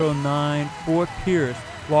09 Fort Pierce,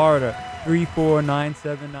 Florida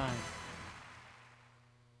 34979.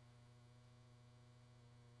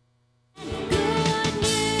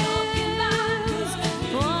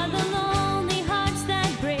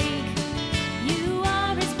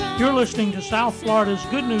 You're listening to South Florida's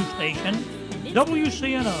good news station,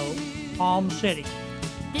 WCNO, Palm City.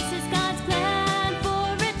 This is God's plan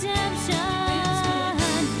for redemption,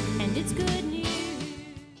 and it's good news.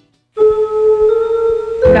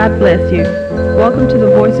 God bless you. Welcome to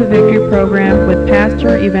the Voice of Victory program with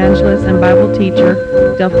pastor, evangelist, and Bible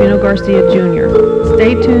teacher Delfino Garcia Jr.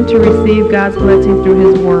 Stay tuned to receive God's blessing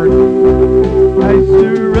through His Word. I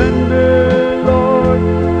surrender, Lord.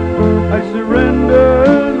 I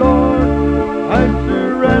surrender, Lord. I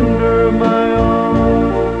surrender my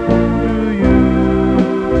all to you.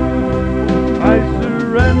 I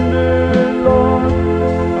surrender, Lord.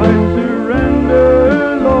 I surrender,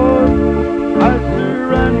 Lord. I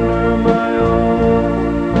surrender my all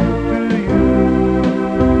to you.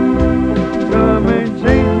 Come and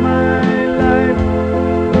change my life.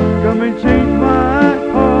 Come and change my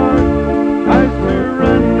heart. I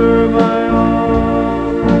surrender my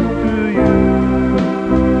all to you.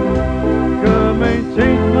 Come and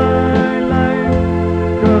change my life.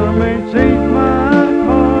 Come and change my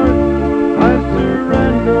heart. I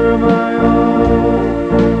surrender my all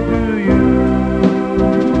to you.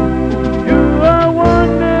 You are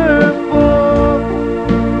wonderful,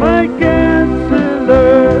 my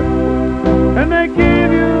counselor, and I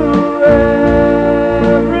give you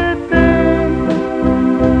everything.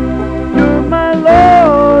 You're my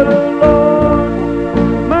Lord, oh Lord,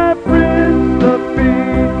 my Prince of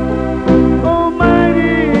Peace,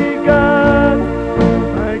 Almighty God,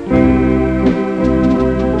 my King.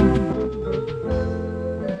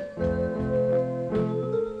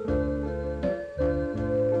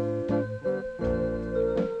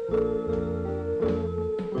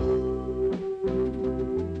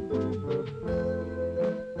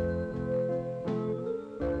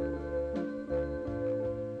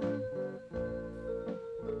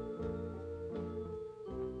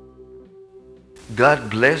 God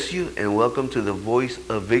bless you and welcome to the Voice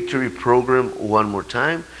of Victory program one more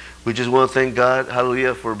time. We just want to thank God,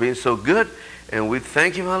 hallelujah, for being so good. And we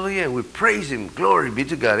thank Him, hallelujah, and we praise Him. Glory be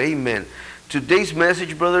to God. Amen. Today's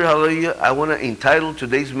message, brother, hallelujah, I want to entitle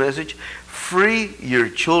today's message, Free Your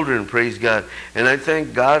Children, praise God. And I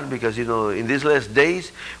thank God because, in these last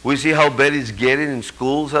days, we see how bad it's getting in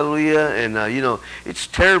schools, hallelujah. And, it's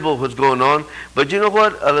terrible what's going on. But you know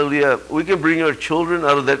what, hallelujah, we can bring our children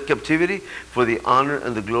out of that captivity for the honor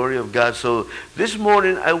and the glory of God. So this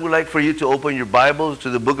morning, I would like for you to open your Bibles to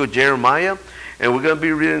the book of Jeremiah. And we're going to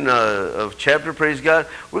be reading a chapter, praise God.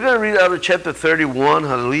 We're going to read out of chapter 31,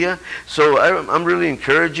 hallelujah. So I'm really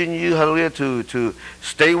encouraging you, hallelujah, to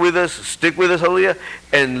stay with us, stick with us, hallelujah,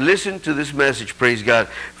 and listen to this message, praise God.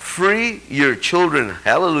 Free your children,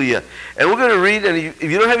 hallelujah. And we're going to read, and if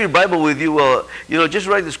you don't have your Bible with you, well, just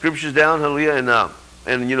write the scriptures down, hallelujah,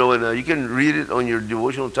 and you can read it on your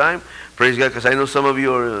devotional time, praise God, because I know some of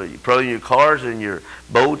you are probably in your cars and your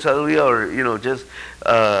boats, hallelujah, or, just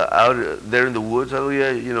out there in the woods,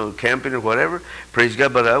 hallelujah, camping or whatever, praise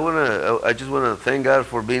God. But I just want to thank God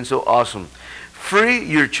for being so awesome. Free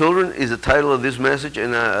Your Children is the title of this message,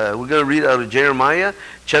 and we're going to read out of Jeremiah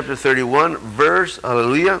chapter 31, verse,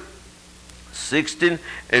 hallelujah, 16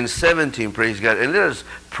 and 17, praise God. And let us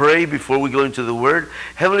pray before we go into the Word.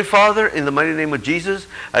 Heavenly Father, in the mighty name of Jesus,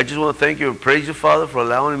 I just want to thank you and praise you, Father, for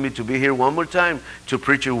allowing me to be here one more time to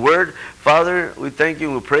preach your Word. Father, we thank you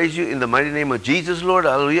and we praise you in the mighty name of Jesus, Lord,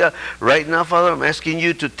 hallelujah. Right now, Father, I'm asking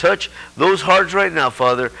you to touch those hearts right now,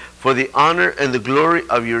 Father, for the honor and the glory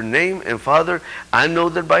of your name. And Father, I know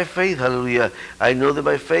that by faith, hallelujah, I know that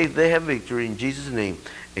by faith they have victory in Jesus' name.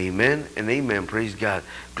 Amen and amen. Praise God.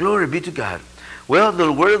 Glory be to God. Well,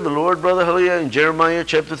 the word of the Lord, brother, hallelujah, in Jeremiah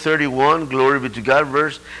chapter 31, glory be to God,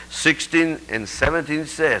 verse 16 and 17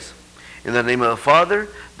 says, in the name of the Father,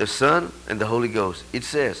 the Son, and the Holy Ghost, it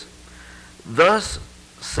says, Thus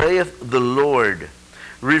saith the Lord,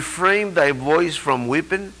 refrain thy voice from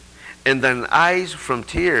weeping, and thine eyes from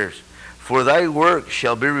tears, for thy work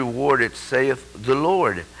shall be rewarded, saith the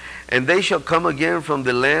Lord. And they shall come again from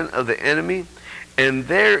the land of the enemy, and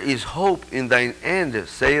there is hope in thine end,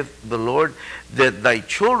 saith the Lord, that thy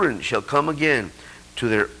children shall come again to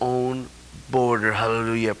their own border.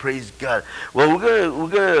 Hallelujah. Praise God. Well, we're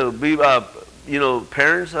gonna be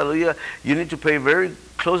parents, hallelujah. You need to pay very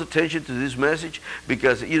close attention to this message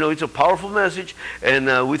because it's a powerful message,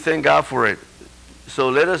 and we thank God for it. So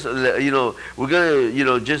let us, we're going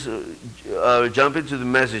to, just jump into the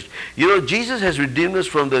message. Jesus has redeemed us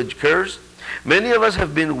from the curse. Many of us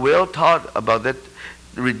have been well taught about that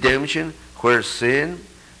redemption where sin,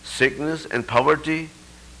 sickness, and poverty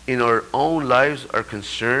in our own lives are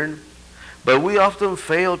concerned. But we often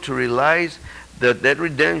fail to realize that that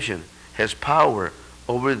redemption has power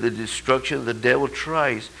over the destruction the devil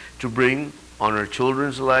tries to bring on our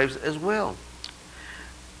children's lives as well.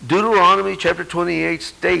 Deuteronomy chapter 28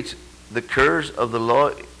 states the curse of the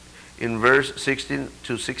law in verse 16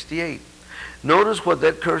 to 68. Notice what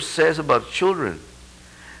that curse says about children.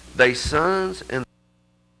 Thy sons and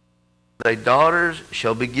thy daughters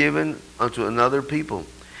shall be given unto another people,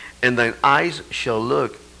 and thine eyes shall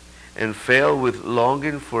look and fail with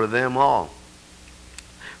longing for them all.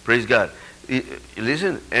 Praise God.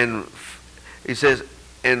 Listen, and it says,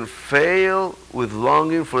 and fail with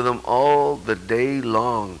longing for them all the day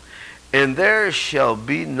long. And there shall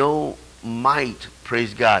be no might,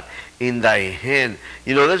 praise God, in thy hand.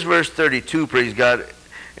 You know, that's verse 32, praise God.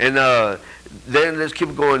 And then let's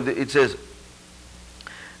keep going. It says,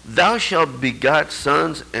 thou shalt begot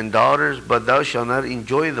sons and daughters, but thou shalt not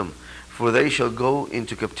enjoy them, for they shall go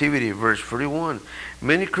into captivity. Verse 41.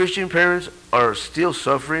 Many Christian parents are still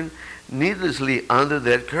suffering needlessly under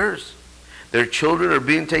that curse. Their children are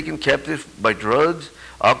being taken captive by drugs,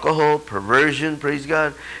 alcohol, perversion, praise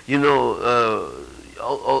God. You know,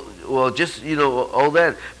 all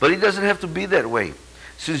that. But it doesn't have to be that way.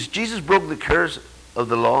 Since Jesus broke the curse of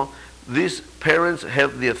the law, these parents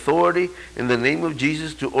have the authority in the name of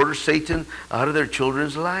Jesus to order Satan out of their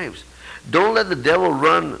children's lives. Don't let the devil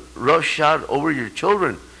run roughshod over your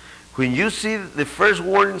children. When you see the first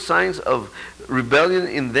warning signs of rebellion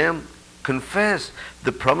in them, confess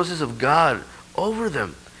the promises of God over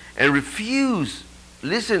them and refuse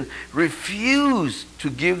to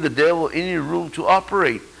give the devil any room to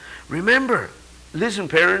operate. Remember, listen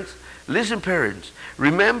parents,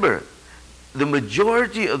 remember, the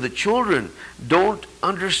majority of the children don't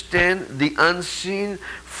understand the unseen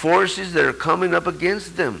forces that are coming up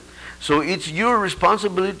against them. So it's your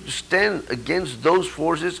responsibility to stand against those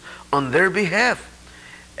forces on their behalf.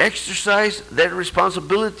 Exercise that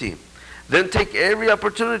responsibility. Then take every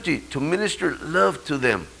opportunity to minister love to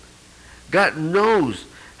them. God knows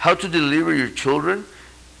how to deliver your children.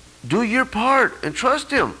 Do your part and trust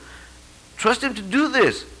Him. Trust Him to do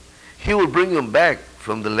this. He will bring them back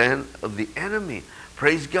from the land of the enemy.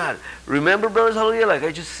 Praise God. Remember, brothers, hallelujah, like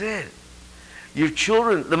I just said, your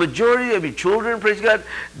children, the majority of your children, praise God,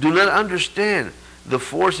 do not understand the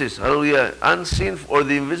forces, hallelujah, unseen or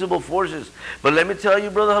the invisible forces. But let me tell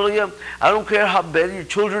you, brother, hallelujah, I don't care how bad your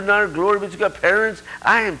children are, glory be to God, parents,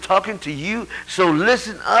 I am talking to you, so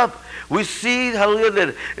listen up. We see, hallelujah,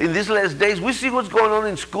 that in these last days, we see what's going on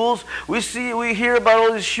in schools. We hear about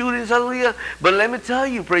all these shootings, hallelujah. But let me tell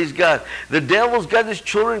you, praise God, the devil's got his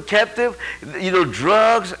children captive. You know,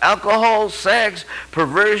 drugs, alcohol, sex,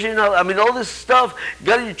 perversion, I mean, all this stuff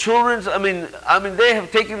got your children's, I mean, they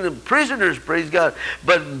have taken them prisoners, praise God.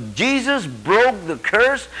 But Jesus broke the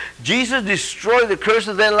curse. Jesus destroyed the curse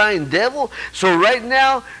of that lying devil. So right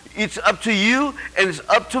now, it's up to you and it's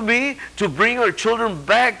up to me to bring our children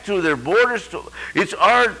back to their borders. It's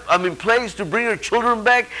our place to bring our children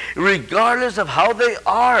back regardless of how they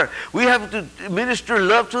are. We have to minister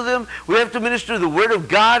love to them. We have to minister the Word of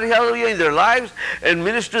God, hallelujah, in their lives and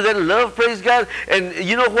minister that love, praise God. And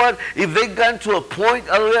you know what? If they've gotten to a point,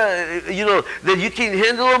 hallelujah, you know, that you can't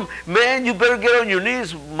handle them, man, you better get on your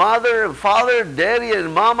knees. Mother and father, daddy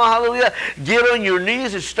and mama, hallelujah, get on your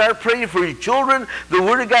knees and start praying for your children. The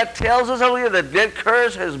Word of God tells us, hallelujah, that that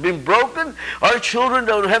curse has been broken. Our children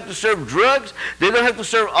don't have to serve drugs. They don't have to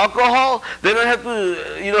serve alcohol. They don't have to,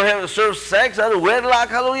 have to serve sex out of wedlock,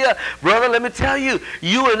 hallelujah. Brother, let me tell you,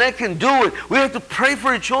 you and I can do it. We have to pray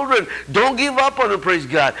for your children. Don't give up on them, praise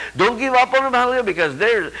God. Don't give up on them, hallelujah, because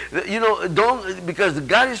because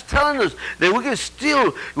God is telling us that we can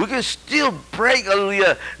still break,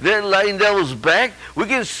 hallelujah, that lying devil's back. We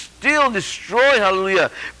can still destroy, hallelujah,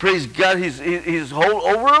 praise God, his hold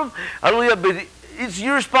over them, hallelujah. But it's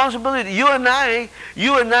your responsibility. You and I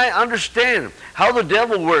understand how the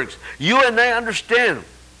devil works. You and I understand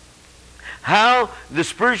how the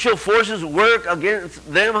spiritual forces work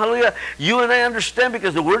against them, hallelujah. You and I understand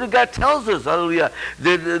because the Word of God tells us, hallelujah,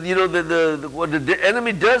 that what the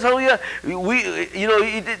enemy does, hallelujah.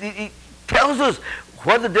 It tells us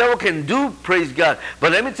what the devil can do, praise God.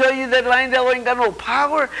 But let me tell you, that lying devil ain't got no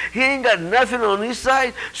power. He ain't got nothing on his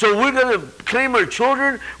side. So we're going to claim our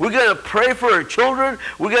children. We're going to pray for our children.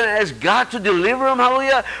 We're going to ask God to deliver them,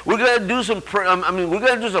 hallelujah. We're going to do some we're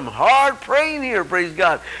going to do some hard praying here, praise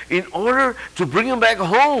God, in order to bring them back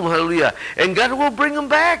home, hallelujah. And God will bring them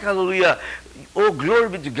back, hallelujah. Oh, glory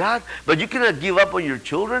be to God. But you cannot give up on your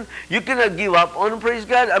children. You cannot give up on them, praise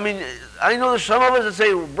God. I mean, I know there's some of us that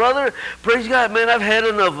say, brother, praise God, man, I've had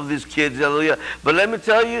enough of these kids, hallelujah. But let me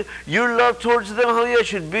tell you, your love towards them, hallelujah,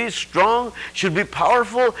 should be strong, should be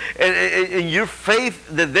powerful, and your faith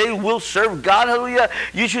that they will serve God, hallelujah.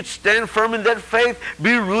 You should stand firm in that faith,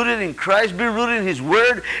 be rooted in Christ, be rooted in His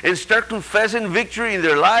Word, and start confessing victory in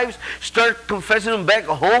their lives. Start confessing them back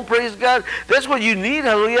home, praise God. That's what you need,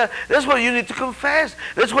 hallelujah. That's what you need to confess.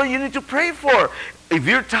 That's what you need to pray for. If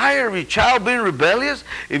you're tired of your child being rebellious,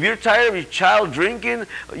 if you're tired of your child drinking,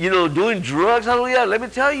 doing drugs, hallelujah, let me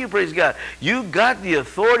tell you, praise God, you got the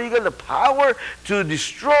authority, you got the power to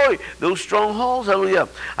destroy those strongholds, hallelujah.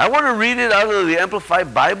 I want to read it out of the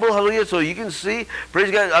Amplified Bible, hallelujah, so you can see, praise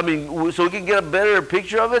God, so we can get a better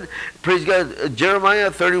picture of it. Praise God, Jeremiah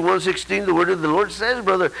 31:16, the word of the Lord says,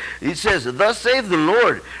 brother, it says, thus saith the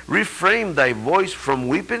Lord, refrain thy voice from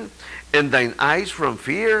weeping, and thine eyes from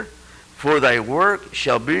fear, for thy work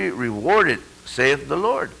shall be rewarded, saith the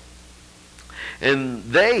Lord. And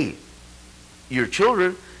they, your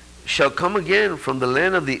children, shall come again from the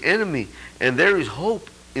land of the enemy, and there is hope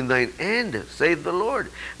in thine end, saith the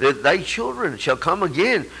Lord. That thy children shall come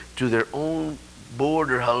again to their own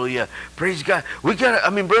border, hallelujah. Praise God.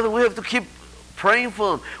 Brother, we have to keep praying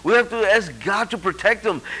for them. We have to ask God to protect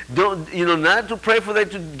them. Don't, not to pray for them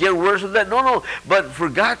to get worse of that. No. But for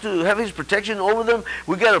God to have His protection over them,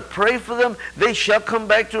 we got to pray for them. They shall come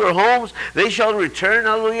back to their homes. They shall return.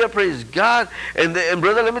 Hallelujah. Praise God. And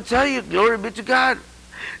brother, let me tell you, glory be to God.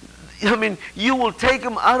 You will take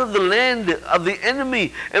them out of the land of the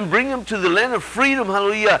enemy and bring them to the land of freedom.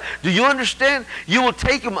 Hallelujah. Do you understand? You will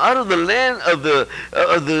take them out of the land of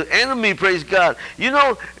the enemy. Praise God.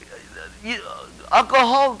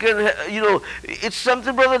 Alcohol can, it's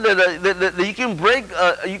something, brother, that you can break.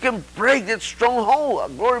 You can break that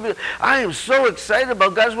stronghold. Glory be. I am so excited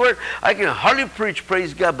about God's word. I can hardly preach,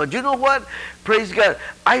 praise God. But you know what? Praise God.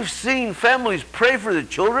 I've seen families pray for the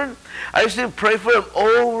children. I've seen pray for them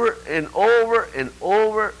over and over and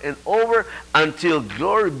over and over until,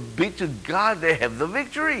 glory be to God, they have the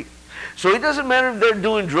victory. So it doesn't matter if they're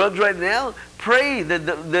doing drugs right now. Pray that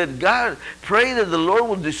the Lord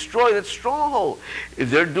will destroy that stronghold.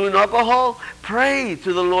 If they're doing alcohol, pray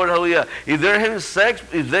to the Lord, hallelujah. If they're having sex,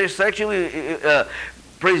 if they're sexually,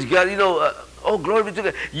 praise God, oh, glory be to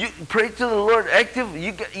God. You pray to the Lord active.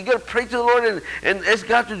 You got to pray to the Lord and ask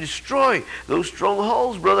God to destroy those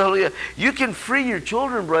strongholds, brother, hallelujah. You can free your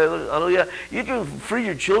children, brother, hallelujah. You can free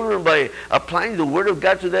your children by applying the word of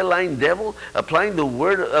God to that lying devil, applying the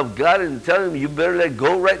word of God and telling them, you better let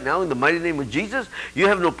go right now in the mighty name of Jesus. You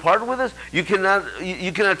have no part with us. You cannot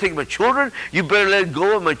take my children. You better let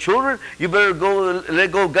go of my children. You better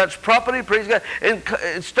let go of God's property, praise God,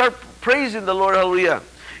 and start praising the Lord, hallelujah.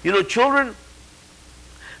 Children,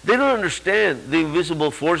 they don't understand the invisible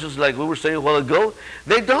forces like we were saying a while ago.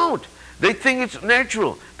 They don't. They think it's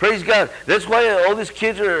natural. Praise God. That's why all these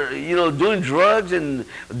kids are, doing drugs and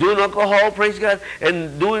doing alcohol, praise God,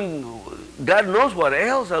 and doing God knows what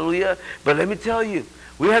else, hallelujah. But let me tell you,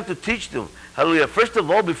 we have to teach them, hallelujah. First of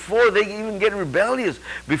all, before they even get rebellious,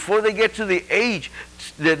 before they get to the age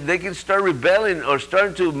that they can start rebelling or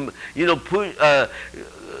starting to,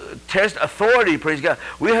 test authority, praise God.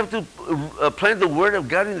 We have to plant the word of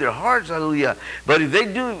God in their hearts, hallelujah. But if they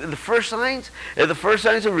do the first signs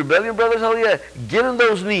of rebellion, brothers, hallelujah, get on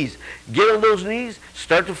those knees. Get on those knees,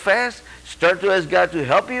 start to fast, start to ask God to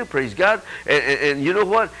help you, praise God. And you know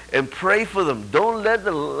what? And pray for them. Don't let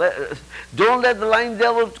the lying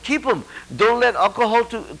devil keep them. Don't let alcohol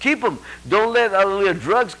keep them. Don't let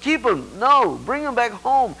drugs keep them. No, bring them back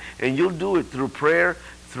home. And you'll do it through prayer,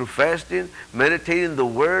 through fasting, meditating the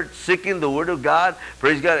word, seeking the word of God,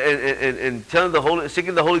 praise God, and telling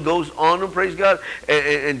seeking the Holy Ghost on them, praise God,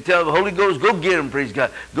 and tell the Holy Ghost, go get them, praise God,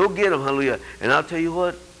 go get them, hallelujah. And I'll tell you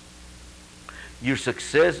what, your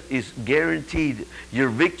success is guaranteed. Your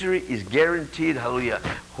victory is guaranteed, hallelujah.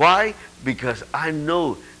 Why? Because I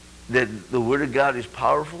know that the word of God is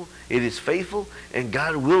powerful, it is faithful, and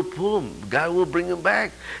God will pull them. God will bring them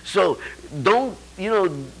back. So don't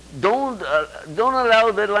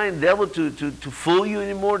allow that lying devil to fool you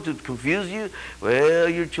anymore, to confuse you. Well,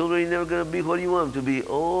 your children ain't never going to be what you want them to be.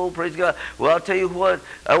 Oh, praise God. Well, I'll tell you what,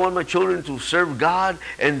 I want my children to serve God,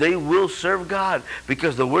 and they will serve God,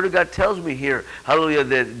 because the word of God tells me here, hallelujah,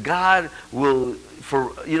 that God will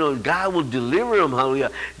deliver them,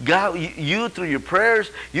 hallelujah. God, you through your prayers,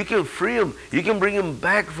 you can free them. You can bring them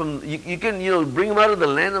back from, you can, bring them out of the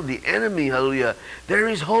land of the enemy, hallelujah. There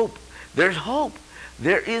is hope. There's hope.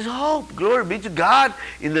 there is hope. Glory be to God.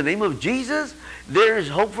 In the name of Jesus, there is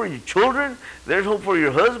hope for your children. There's hope for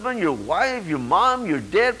your husband, your wife, your mom, your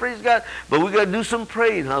dad, praise God. But we got to do some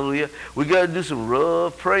praying, hallelujah. We got to do some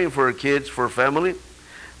rough praying for our kids, for our family.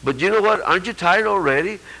 But you know what? Aren't you tired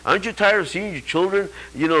already? Aren't you tired of seeing your children,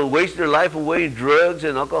 waste their life away in drugs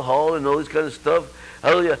and alcohol and all this kind of stuff?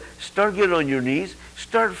 Hallelujah. Start getting on your knees.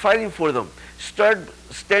 Start fighting for them. Start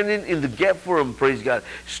standing in the gap for them, praise God.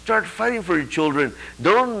 Start fighting for your children.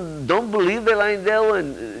 Don't believe that lying devil,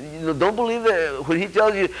 and don't believe that when he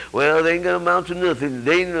tells you, well, they ain't gonna amount to nothing.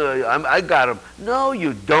 I got them. No,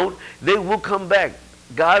 you don't. They will come back.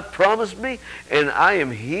 God promised me, and I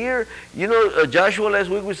am here. Joshua, last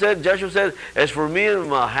week Joshua said, as for me and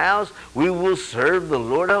my house, we will serve the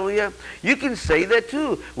Lord, hallelujah. You can say that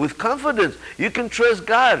too, with confidence. You can trust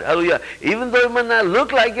God, hallelujah. Even though it might not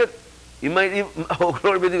look like it, you might even, oh,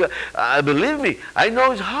 glory be to God. Believe me, I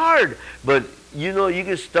know it's hard, but you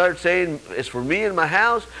can start saying, as for me and my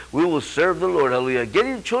house, we will serve the Lord, hallelujah. Get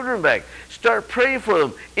your children back. Start praying for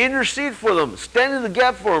them. Intercede for them. Stand in the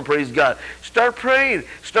gap for them, praise God. Start praying.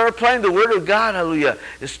 Start applying the word of God, hallelujah.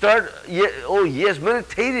 Start,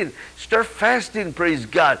 meditating. Start fasting, praise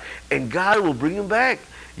God. And God will bring them back.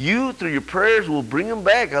 You, through your prayers, will bring them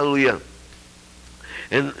back, hallelujah.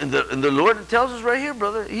 And the Lord tells us right here,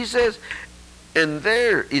 brother, he says, and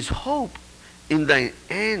there is hope in thine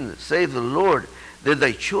end, saith the Lord, that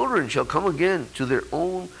thy children shall come again to their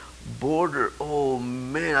own border. Oh,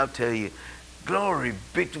 man, I'll tell you. Glory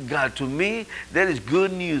be to God. To me, that is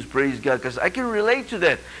good news, praise God, because I can relate to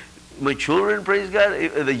that. My children, praise God,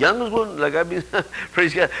 the youngest one,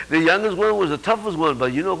 praise God, the youngest one was the toughest one,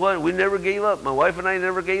 but you know what? We never gave up. My wife and I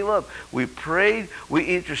never gave up. We prayed. We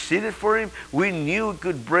interceded for him. We knew we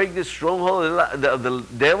could break this stronghold of the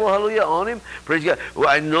devil, hallelujah, on him. Praise God. Well,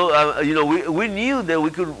 I know, we knew that we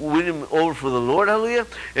could win him over for the Lord, hallelujah,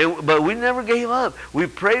 but we never gave up. We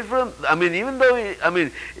prayed for him. Even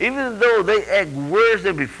though they act worse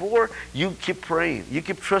than before, you keep praying. You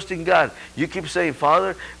keep trusting God. You keep saying,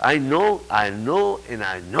 Father, I know, and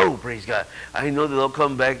I know, praise God. I know that they'll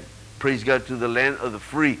come back, praise God, to the land of the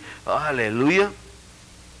free. Oh, hallelujah.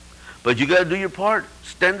 But you got to do your part.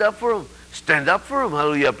 Stand up for them. Stand up for them.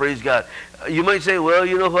 Hallelujah. Praise God. You might say, well,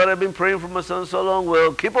 you know what? I've been praying for my son so long.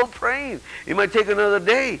 Well, keep on praying. It might take another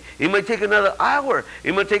day. It might take another hour.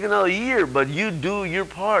 It might take another year. But you do your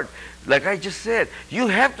part. Like I just said, you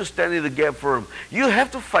have to stand in the gap for them. You have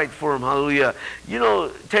to fight for them. Hallelujah.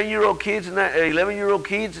 10-year-old kids and 11-year-old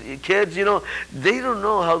kids, they don't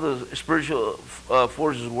know how the spiritual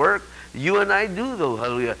forces work. You and I do, though.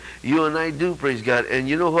 Hallelujah. You and I do, praise God. And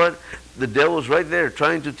you know what? The devil's right there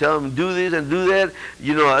trying to tell them, do this and do that.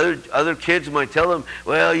 Other kids might tell them,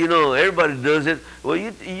 well, everybody does it.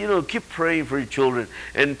 Well, keep praying for your children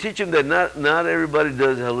and teach them that not everybody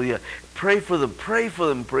does it. Hallelujah. Pray for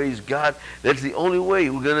them, praise God. That's the only way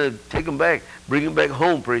we're going to take them back, bring them back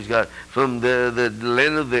home, praise God, from the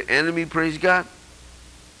land of the enemy, praise God.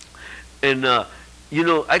 And,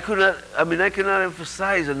 I cannot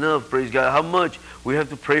emphasize enough, praise God, how much we have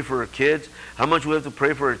to pray for our kids, how much we have to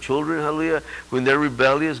pray for our children, hallelujah, when they're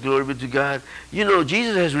rebellious, glory be to God.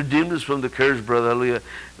 Jesus has redeemed us from the curse, brother, hallelujah.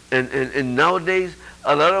 And nowadays,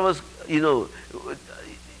 a lot of us,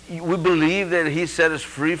 we believe that he set us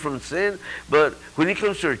free from sin, but when it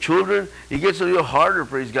comes to our children, it gets a little harder,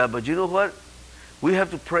 praise God. But you know what? We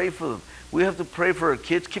have to pray for them. We have to pray for our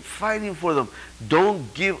kids. Keep fighting for them.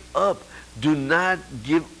 Don't give up. Do not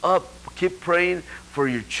give up. Keep praying for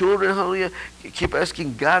your children, hallelujah. Keep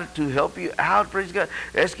asking God to help you out, praise God.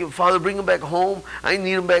 Ask him, Father, bring them back home. I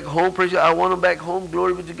need them back home, praise God. I want them back home,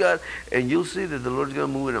 glory be to God. And you'll see that the Lord's going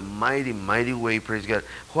to move in a mighty, mighty way, praise God.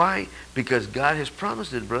 Why? Because God has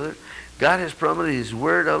promised it, brother. God has promised in his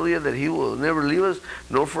word, hallelujah, that he will never leave us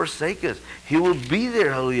nor forsake us. He will be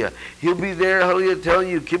there, hallelujah. He'll be there, hallelujah, telling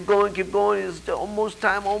you, keep going, keep going. It's almost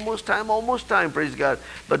time, praise God.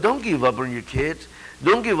 But don't give up on your kids.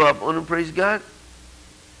 Don't give up on them, praise God.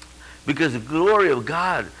 Because the glory of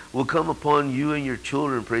God will come upon you and your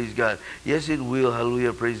children, praise God. Yes, it will,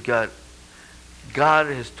 hallelujah, praise God. God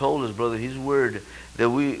has told us, brother, his word, that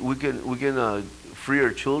we can free our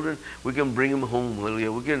children. We can bring them home,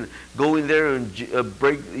 hallelujah. We can go in there and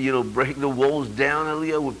break the walls down,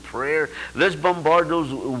 hallelujah, with prayer. Let's bombard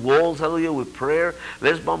those walls, hallelujah, with prayer.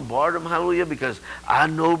 Let's bombard them, hallelujah, because I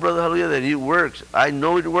know, brother, hallelujah, that it works. I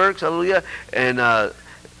know it works, hallelujah, and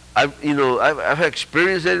I've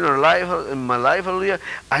experienced it in my life, hallelujah.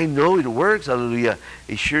 I know it works, hallelujah.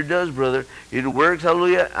 It sure does, brother. It works,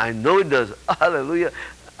 hallelujah. I know it does, hallelujah.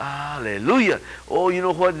 Hallelujah. Oh, you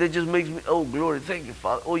know what? That just makes me, oh, glory. Thank you,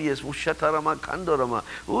 Father. Oh, yes. Father,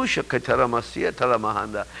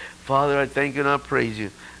 I thank you and I praise you.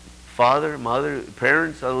 Father, mother,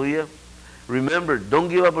 parents, hallelujah. Remember, don't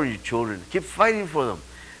give up on your children. Keep fighting for them.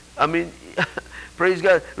 I mean, praise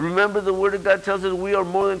God. Remember, the Word of God tells us we are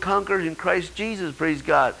more than conquerors in Christ Jesus. Praise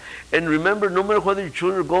God. And remember, no matter what your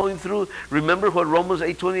children are going through, remember what Romans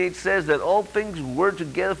 8:28 says, that all things work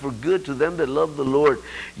together for good to them that love the Lord.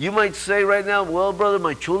 You might say right now, well, brother,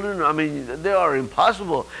 my children, I mean, they are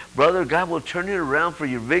impossible. Brother, God will turn it around for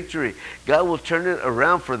your victory. God will turn it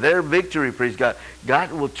around for their victory. Praise God.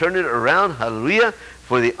 God will turn it around. Hallelujah.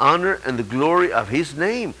 For the honor and the glory of His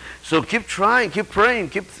name. So keep trying, keep praying,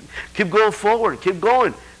 keep going forward, keep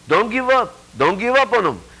going. Don't give up. Don't give up on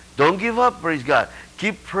them. Don't give up, praise God.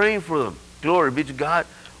 Keep praying for them. Glory be to God.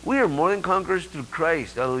 We are more than conquerors through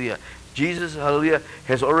Christ. Hallelujah. Jesus, hallelujah,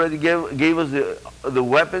 has already gave us the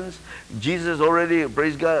weapons. Jesus already,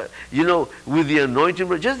 praise God, you know, with the anointing,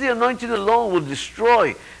 just the anointing alone will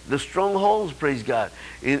destroy the strongholds, praise God.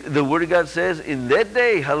 The Word of God says, in that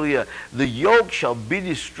day, hallelujah, the yoke shall be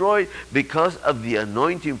destroyed because of the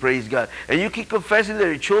anointing, praise God. And you keep confessing that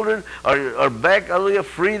your children are back, hallelujah,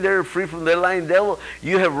 free. They're free from the lying devil.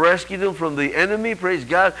 You have rescued them from the enemy, praise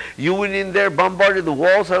God. You went in there, bombarded the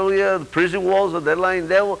walls, hallelujah, the prison walls of that lying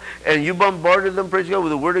devil, and you bombarded them, praise God,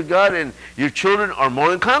 with the Word of God, and your children are more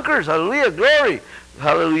than conquerors. Hallelujah, glory.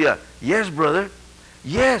 Hallelujah. Yes, brother.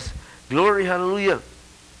 Yes. Glory, hallelujah.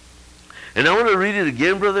 And I want to read it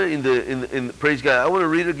again, brother, in the praise God. I want to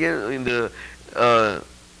read it again in the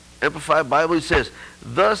Amplified Bible. It says,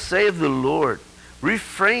 thus saith the Lord,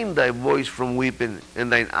 refrain thy voice from weeping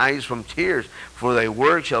and thine eyes from tears, for thy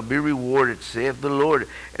work shall be rewarded, saith the Lord.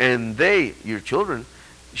 And they, your children,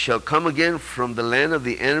 shall come again from the land of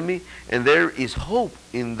the enemy, and there is hope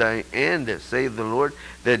in thy end, saith the Lord,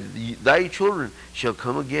 that thy children shall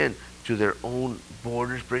come again to their own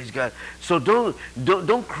borders. Praise God. So don't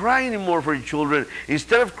cry anymore for your children.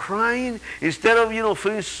 Instead of crying, instead of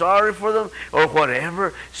feeling sorry for them or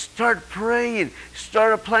whatever, start praying.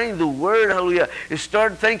 Start applying the Word. Hallelujah. And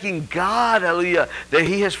start thanking God. Hallelujah. That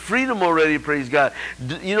He has freedom already. Praise God.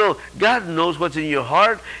 God knows what's in your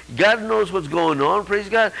heart. God knows what's going on. Praise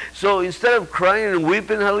God. So instead of crying and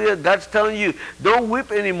weeping, hallelujah, God's telling you, don't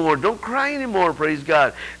weep anymore. Don't cry anymore. Praise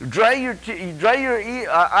God. Dry your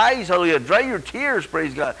eyes. Hallelujah. Dry your tears.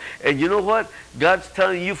 Praise God. And you know what? God's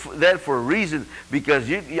telling you that for a reason, because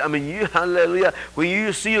you hallelujah, when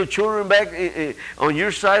you see your children back on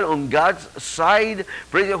your side, on God's side,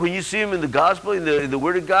 praise God, when you see them in the gospel, in the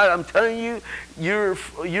Word of God, I'm telling you, your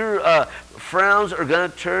frowns are going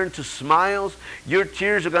to turn to smiles. Your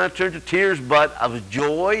tears are going to turn to tears, but of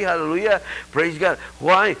joy. Hallelujah. Praise God.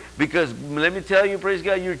 Why? Because let me tell you, praise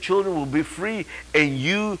God, your children will be free, and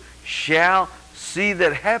you shall see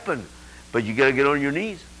that happen. But you got to get on your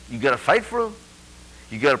knees. You got to fight for them.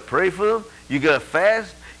 You got to pray for them. You got to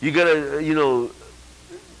fast. You got to,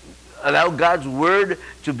 allow God's Word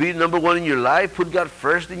to be number one in your life. Put God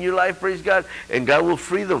first in your life, praise God, and God will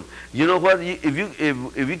free them. You know what? If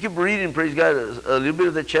you keep reading, praise God, a little bit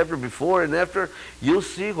of the chapter before and after, you'll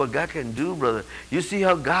see what God can do, brother. You see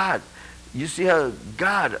how God,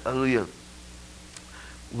 hallelujah,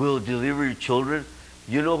 will deliver your children.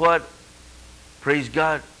 You know what? Praise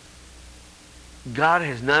God. God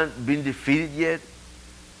has not been defeated yet.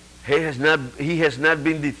 He has not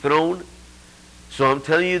been dethroned. So I'm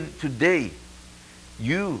telling you today,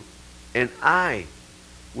 you and I,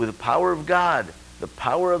 with the power of God, the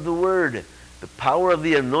power of the Word, the power of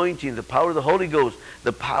the anointing, the power of the Holy Ghost,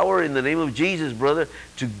 the power in the name of Jesus, brother,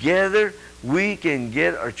 together we can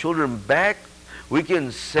get our children back. We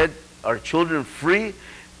can set our children free.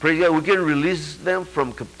 Praise God. We can release them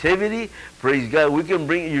from captivity. Praise God. We can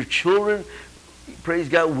bring your children, praise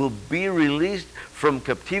God, will be released from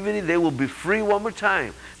captivity. They will be free one more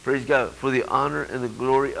time. Praise God, for the honor and the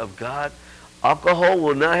glory of God. Alcohol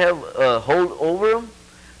will not have a hold over them.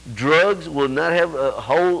 Drugs will not have a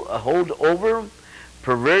hold over them.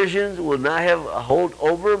 Perversions will not have a hold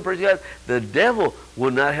over them. Praise God. The devil will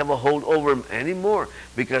not have a hold over them anymore,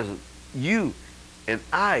 because you and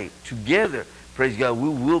I together, praise God, we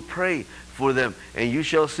will pray for them, and you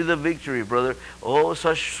shall see the victory, brother. Oh,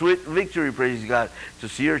 such sweet victory, praise God, to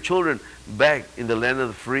see your children back in the land of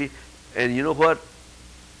the free. And you know what?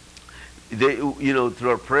 They, through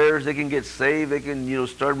our prayers, they can get saved. They can,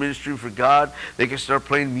 start ministry for God. They can start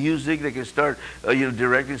playing music. They can start,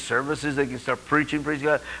 directing services. They can start preaching, praise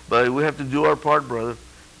God. But we have to do our part, brother.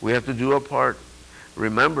 We have to do our part.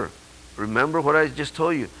 Remember what I just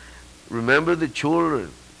told you. Remember the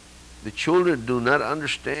children. The children do not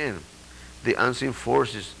understand. the unseen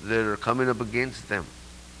forces that are coming up against them.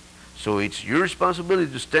 So it's your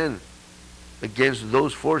responsibility to stand against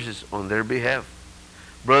those forces on their behalf.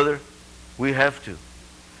 Brother, we have to.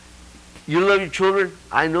 You love your children?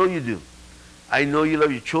 I know you do. I know you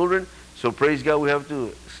love your children. So praise God, we have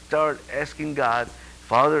to start asking God,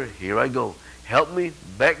 Father, here I go. Help me,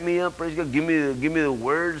 back me up, praise God. Give me the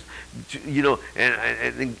words,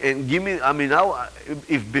 and give me. I mean,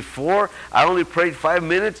 if before I only prayed 5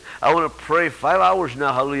 minutes, I want to pray 5 hours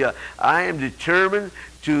now. Hallelujah! I am determined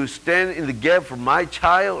to stand in the gap for my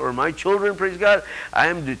child or my children. Praise God! I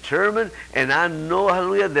am determined, and I know,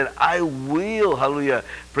 hallelujah, that I will, hallelujah,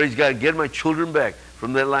 praise God, get my children back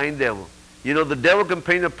from that lying devil. You know, the devil can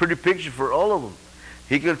paint a pretty picture for all of them.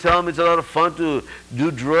 He can tell them it's a lot of fun to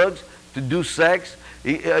do drugs, to do sex,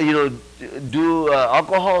 do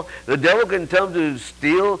alcohol. The devil can tell them to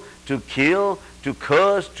steal, to kill, to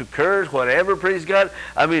cuss, to curse, whatever, praise God.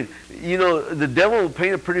 I mean, you know, the devil will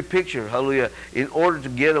paint a pretty picture, hallelujah, in order to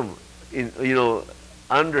get them,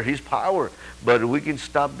 under his power. But we can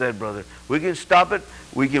stop that, brother. We can stop it.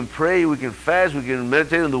 We can pray, we can fast, we can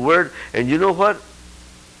meditate on the Word. And you know what?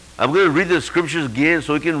 I'm going to read the scriptures again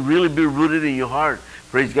so it can really be rooted in your heart,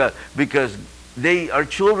 praise God, because our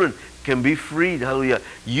children can be freed, hallelujah.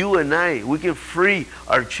 You and I, we can free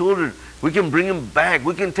our children. We can bring them back.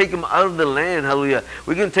 We can take them out of the land, hallelujah.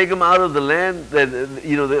 We can take them out of the land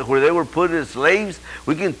where they were put as slaves.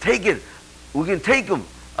 We can take it. We can take them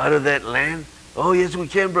out of that land. Oh, yes, we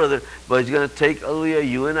can, brother. But it's going to take, hallelujah,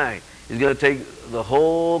 you and I. It's going to take the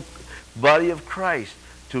whole body of Christ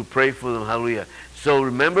to pray for them, hallelujah. So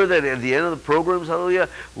remember that at the end of the programs, hallelujah,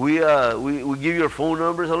 we give you our phone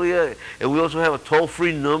numbers, hallelujah, and we also have a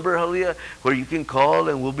toll-free number, hallelujah, where you can call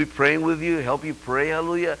and we'll be praying with you, help you pray,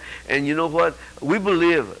 hallelujah. And you know what? We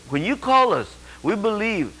believe, when you call us, we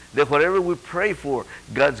believe that whatever we pray for,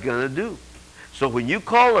 God's going to do. So when you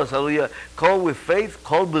call us, hallelujah, call with faith,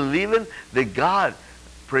 call believing that God,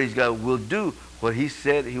 praise God, will do what He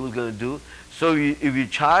said He was going to do. So if your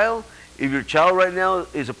child right now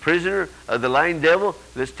is a prisoner of the lying devil,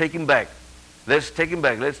 let's take him back. Let's take him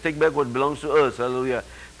back. Let's take back what belongs to us. Hallelujah.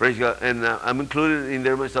 Praise God. And I'm included in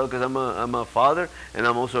there myself because I'm a father and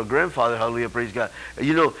I'm also a grandfather. Hallelujah. Praise God.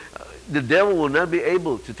 You know, the devil will not be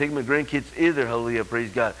able to take my grandkids either. Hallelujah.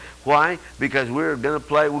 Praise God. Why? Because we're going to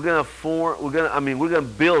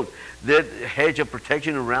build that hedge of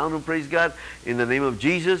protection around them. Praise God. In the name of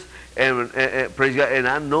Jesus. And praise God. And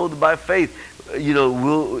I know that by faith,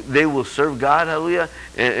 they will serve God, hallelujah.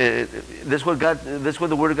 And that's what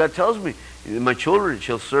the Word of God tells me. My children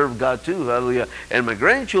shall serve God too, hallelujah. And my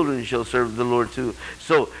grandchildren shall serve the Lord too.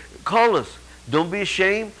 So call us. Don't be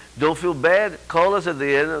ashamed. Don't feel bad. Call us at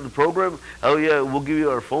the end of the program. Hallelujah. We'll give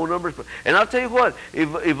you our phone numbers. And I'll tell you what, if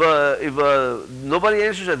nobody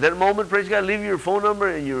answers at that moment, praise God, leave your phone number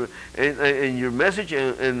and your message,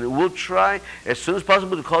 and we'll try as soon as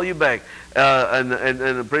possible to call you back.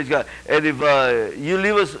 And praise God. And if you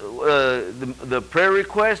leave us the prayer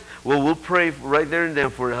request, well, we'll pray right there and then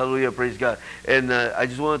for it. Hallelujah. Praise God. And I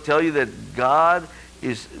just want to tell you that God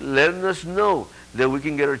is letting us know that we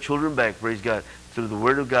can get our children back. Praise God. Through the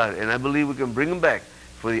Word of God. And I believe we can bring them back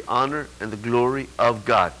for the honor and the glory of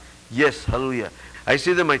God. Yes, hallelujah. I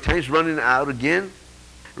see that my time's running out again.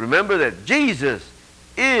 Remember that Jesus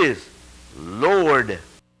is Lord.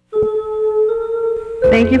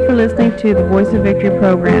 Thank you for listening to the Voice of Victory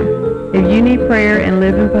program. If you need prayer and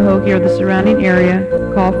live in Pahokee or the surrounding area,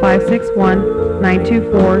 call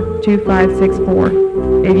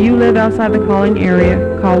 561-924-2564. If you live outside the calling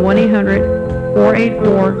area, call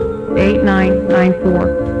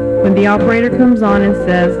 1-800-484-8994. When the operator comes on and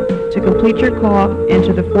says, to complete your call,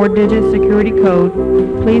 enter the 4-digit security code,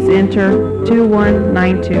 please enter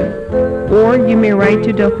 2192. Or you may write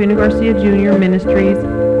to Delfino Garcia Jr. Ministries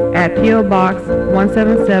at P.O. Box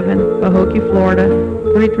 177, Pahokee, Florida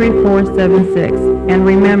 33476. And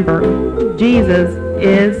remember, Jesus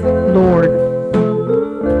is Lord.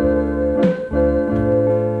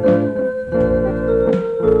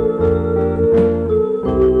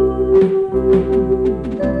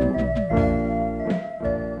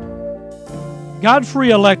 Godfrey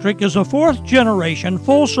Electric is a fourth-generation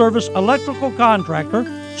full-service electrical contractor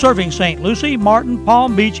serving St. Lucie, Martin,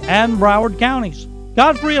 Palm Beach, and Broward counties.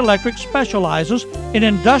 Godfrey Electric specializes in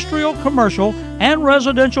industrial, commercial, and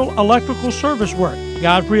residential electrical service work.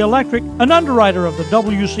 Godfrey Electric, an underwriter of the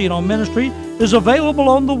WCNO ministry, is available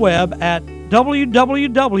on the web at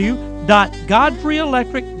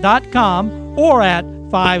www.godfreyelectric.com or at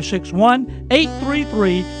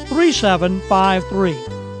 561-833-3753.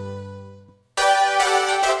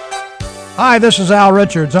 Hi, this is Al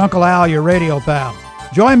Richards, Uncle Al, your radio pal.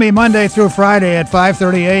 Join me Monday through Friday at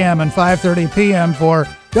 5:30 a.m. and 5:30 p.m. for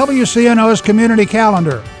WCNO's Community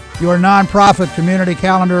Calendar. Your nonprofit community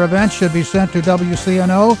calendar events should be sent to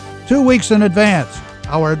WCNO 2 weeks in advance.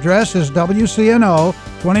 Our address is WCNO,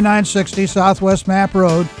 2960 Southwest Map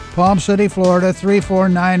Road, Palm City, Florida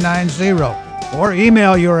 34990. Or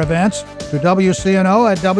email your events to WCNO at